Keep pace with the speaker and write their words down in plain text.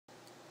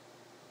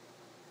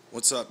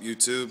What's up,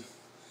 YouTube?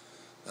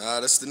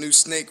 This is the new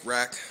snake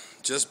rack.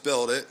 Just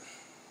built it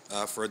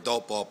for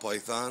adult ball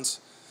pythons.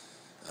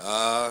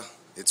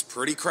 It's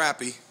pretty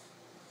crappy,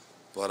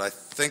 but I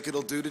think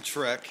it'll do the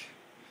trick.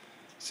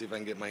 See if I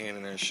can get my hand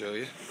in there and show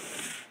you.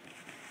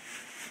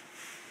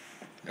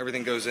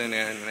 Everything goes in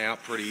and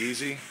out pretty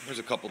easy. There's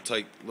a couple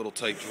little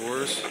tight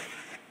drawers.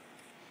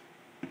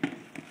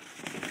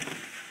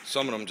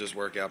 Some of them just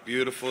work out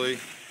beautifully.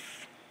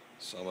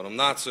 Some of them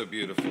not so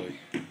beautifully.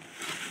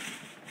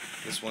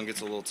 This one gets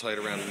a little tight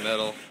around the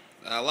middle.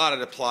 A lot of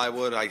the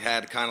plywood I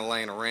had kind of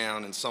laying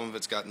around, and some of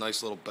it's got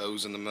nice little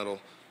bows in the middle,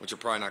 which you're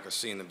probably not going to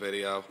see in the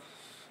video.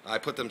 I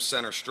put them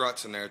center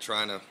struts in there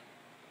trying to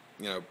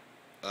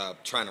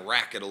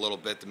rack it a little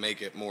bit to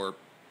make it more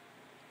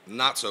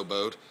not so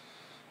bowed.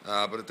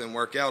 But it didn't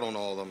work out on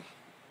all of them.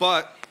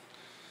 But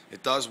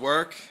it does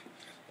work.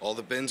 All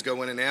the bins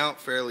go in and out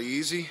fairly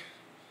easy.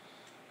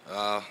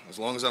 As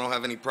long as I don't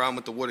have any problem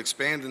with the wood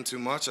expanding too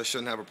much, I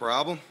shouldn't have a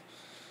problem.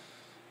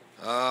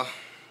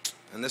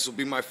 And this will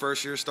be my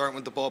first year starting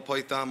with the ball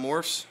python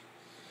morphs.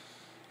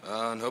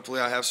 And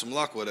hopefully I have some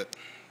luck with it.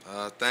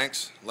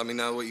 Thanks. Let me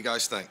know what you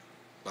guys think.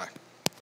 Bye.